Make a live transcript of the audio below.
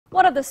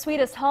One of the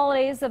sweetest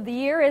holidays of the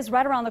year is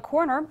right around the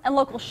corner, and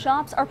local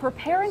shops are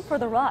preparing for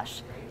the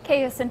rush.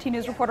 KSNT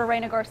News reporter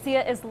Reina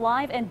Garcia is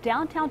live in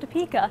downtown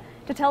Topeka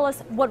to tell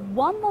us what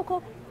one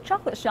local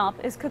chocolate shop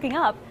is cooking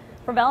up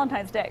for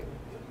Valentine's Day.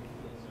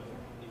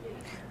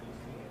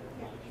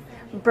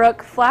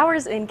 Brooke,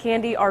 flowers and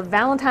candy are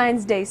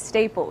Valentine's Day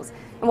staples.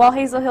 And while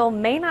Hazel Hill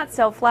may not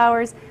sell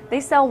flowers, they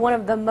sell one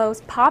of the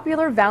most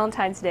popular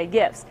Valentine's Day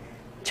gifts,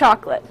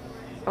 chocolate.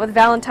 With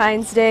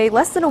Valentine's Day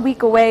less than a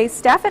week away,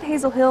 staff at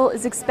Hazel Hill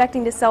is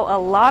expecting to sell a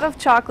lot of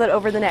chocolate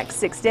over the next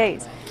 6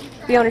 days.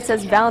 The owner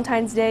says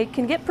Valentine's Day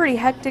can get pretty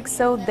hectic,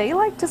 so they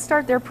like to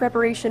start their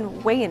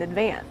preparation way in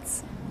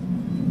advance.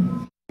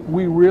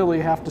 We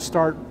really have to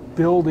start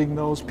building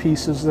those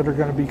pieces that are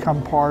going to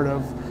become part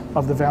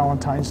of the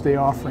Valentine's Day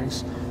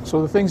offerings.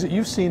 So the things that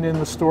you've seen in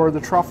the store, the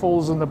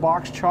truffles and the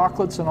boxed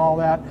chocolates and all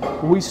that,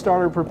 we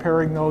started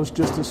preparing those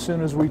just as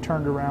soon as we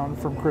turned around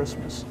from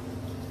Christmas.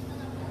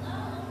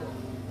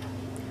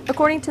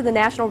 According to the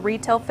National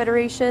Retail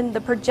Federation, the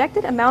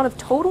projected amount of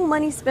total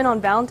money spent on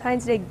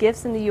Valentine's Day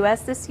gifts in the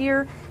U.S. this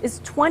year is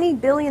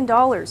 $20 billion,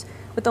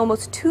 with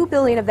almost $2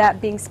 billion of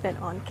that being spent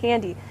on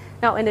candy.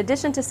 Now, in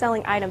addition to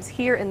selling items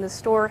here in the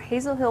store,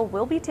 Hazel Hill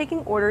will be taking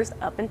orders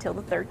up until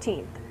the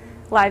 13th.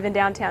 Live in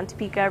downtown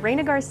Topeka,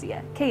 Reina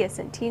Garcia,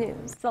 KSNT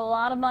News. It's a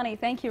lot of money.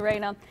 Thank you,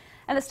 Reina.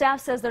 And the staff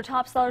says their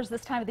top sellers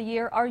this time of the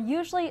year are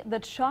usually the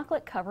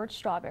chocolate-covered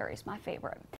strawberries, my favorite.